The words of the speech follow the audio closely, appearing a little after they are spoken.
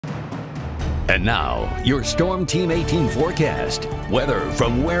And now, your Storm Team 18 forecast. Weather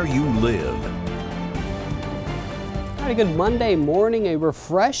from where you live. A good Monday morning, a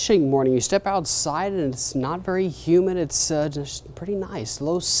refreshing morning. You step outside and it's not very humid. It's just pretty nice.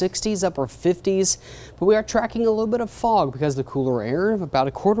 Low 60s, upper 50s. But we are tracking a little bit of fog because of the cooler air. About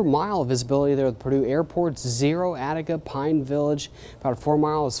a quarter mile of visibility there at Purdue Airport. 0 Attica, Pine Village. About a 4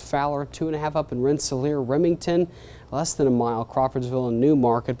 mile is Fowler. 2.5 up in Rensselaer, Remington. Less than a mile, Crawfordsville and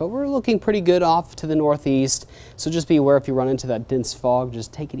Newmarket, but we're looking pretty good off to the northeast. So just be aware if you run into that dense fog,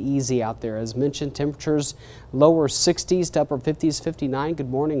 just take it easy out there. As mentioned, temperatures lower 60s to upper 50s, 59. Good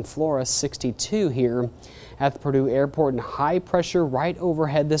morning, Flora, 62 here at the Purdue Airport, and high pressure right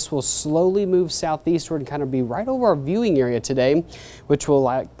overhead. This will slowly move southeastward and kind of be right over our viewing area today, which will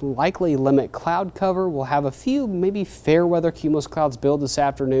likely limit cloud cover. We'll have a few maybe fair weather cumulus clouds build this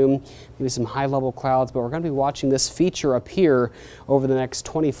afternoon, maybe some high level clouds, but we're going to be watching this feature up here over the next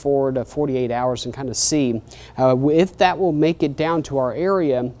 24 to 48 hours and kind of see if that will make it down to our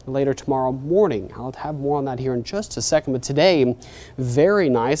area later tomorrow morning. I'll have more on that here in just a second, but today very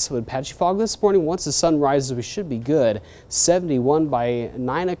nice with patchy fog this morning. Once the sun rises, we should be good. 71 by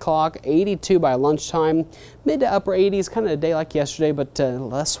 9 o'clock, 82 by lunchtime, mid to upper 80s, kind of a day like yesterday, but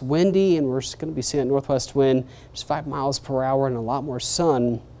less windy, and we're going to be seeing a northwest wind just 5 miles per hour and a lot more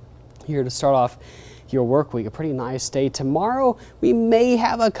sun here to start off your work week. A pretty nice day. Tomorrow we may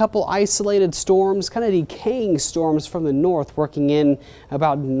have a couple isolated storms, kind of decaying storms from the north working in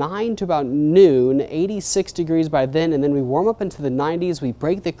about 9 to about noon, 86 degrees by then, and then we warm up into the 90s. We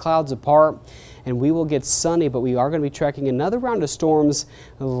break the clouds apart and we will get sunny, but we are going to be tracking another round of storms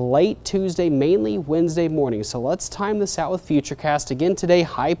late Tuesday, mainly Wednesday morning. So let's time this out with Futurecast. Again today,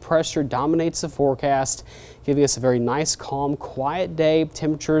 high pressure dominates the forecast, giving us a very nice, calm, quiet day.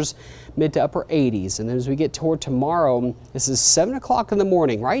 Temperatures mid to upper 80s. And then as we get toward tomorrow, this is 7 o'clock in the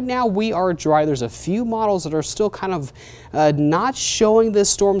morning. Right now we are dry. There's a few models that are still kind of not showing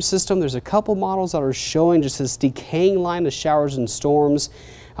this storm system. There's a couple models that are showing just this decaying line of showers and storms.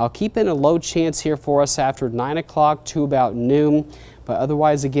 I'll keep in a low chance here for us after 9 o'clock to about noon. But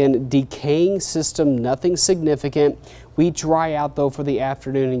otherwise, again, decaying system, nothing significant. We dry out though for the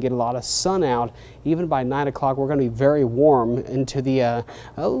afternoon and get a lot of sun out. Even by 9 o'clock, we're going to be very warm into the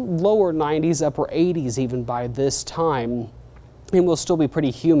lower 90s, upper 80s even by this time. And we'll still be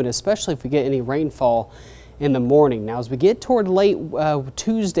pretty humid, especially if we get any rainfall in the morning. Now, as we get toward late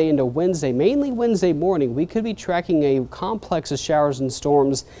Tuesday into Wednesday, mainly Wednesday morning, we could be tracking a complex of showers and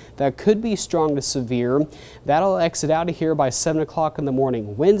storms that could be strong to severe. That'll exit out of here by 7 o'clock in the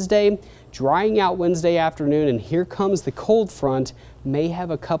morning. Wednesday, drying out Wednesday afternoon, and here comes the cold front. May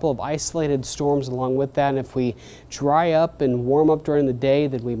have a couple of isolated storms along with that, and if we dry up and warm up during the day,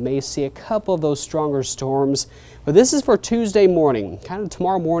 then we may see a couple of those stronger storms. But this is for Tuesday morning. Kind of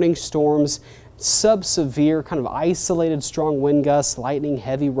tomorrow morning storms, sub-severe, kind of isolated strong wind gusts, lightning,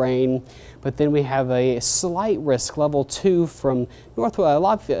 heavy rain. But then we have a slight risk, level 2 from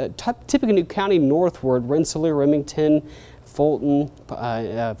Tippecanoe County northward, Rensselaer, Remington, Fulton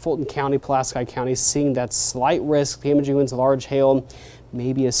County, Pulaski County, seeing that slight risk, damaging winds, large hail,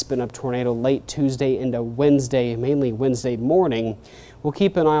 maybe a spin-up tornado late Tuesday into Wednesday, mainly Wednesday morning. We'll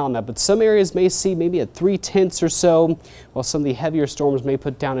keep an eye on that, but some areas may see maybe at 3/10 or so, while some of the heavier storms may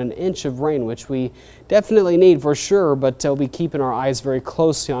put down an inch of rain, which we definitely need for sure, but we'll be keeping our eyes very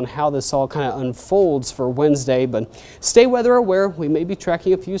closely on how this all kind of unfolds for Wednesday. But stay weather aware. We may be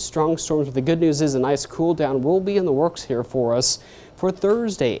tracking a few strong storms, but the good news is a nice cool down will be in the works here for us. For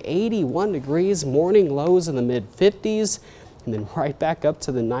Thursday, 81 degrees, morning lows in the mid-50s. And then right back up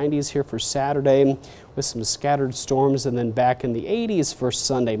to the 90s here for Saturday with some scattered storms, and then back in the 80s for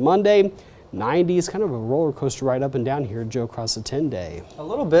Sunday. Monday, 90s, kind of a roller coaster ride up and down here, Joe, across the 10-day. A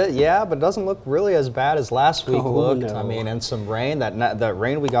little bit, yeah, but it doesn't look really as bad as last week looked. No. I mean, and some rain. That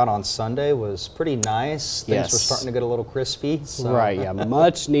rain we got on Sunday was pretty nice. Things were starting to get a little crispy. So. Right, yeah,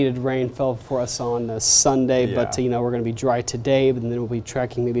 much needed rain fell for us on Sunday, yeah. But we're going to be dry today, and then we'll be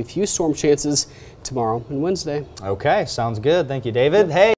tracking maybe a few storm chances tomorrow and Wednesday. Okay, sounds good. Thank you, David. Hey.